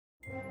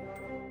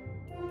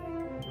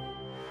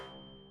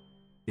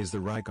Is the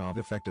Raikov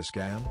Effect a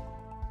scam?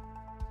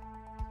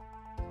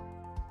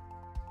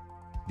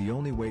 The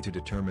only way to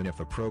determine if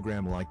a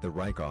program like the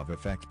Raikov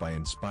Effect by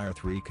Inspire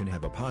 3 can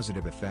have a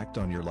positive effect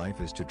on your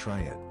life is to try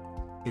it.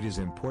 It is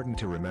important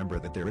to remember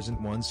that there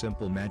isn't one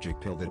simple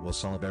magic pill that will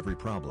solve every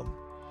problem.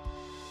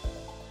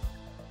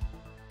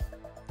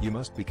 You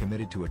must be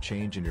committed to a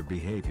change in your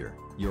behavior,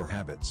 your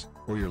habits,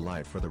 or your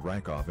life for the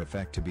Raikov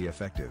Effect to be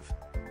effective.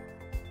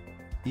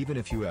 Even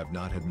if you have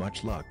not had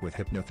much luck with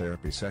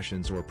hypnotherapy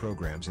sessions or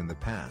programs in the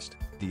past,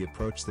 the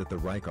approach that the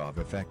Raikov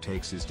Effect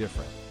takes is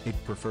different.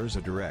 It prefers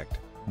a direct,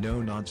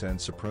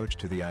 no-nonsense approach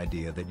to the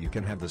idea that you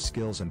can have the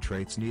skills and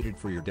traits needed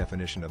for your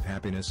definition of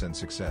happiness and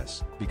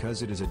success.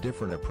 Because it is a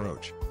different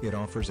approach, it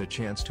offers a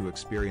chance to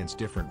experience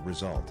different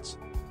results.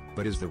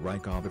 But is the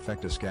Raikov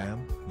Effect a scam?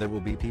 There will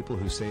be people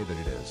who say that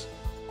it is.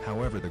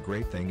 However, the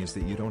great thing is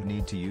that you don't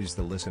need to use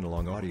the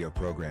listen-along audio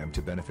program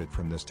to benefit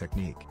from this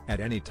technique. At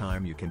any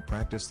time you can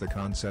practice the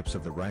concepts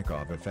of the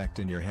Raikov Effect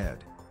in your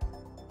head.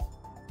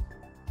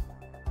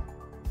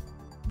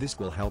 This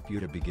will help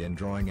you to begin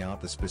drawing out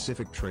the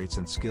specific traits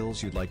and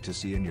skills you'd like to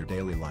see in your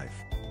daily life.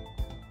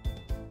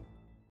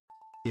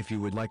 If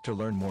you would like to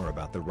learn more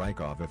about the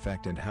Raikov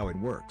Effect and how it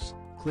works,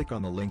 click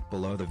on the link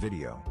below the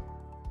video.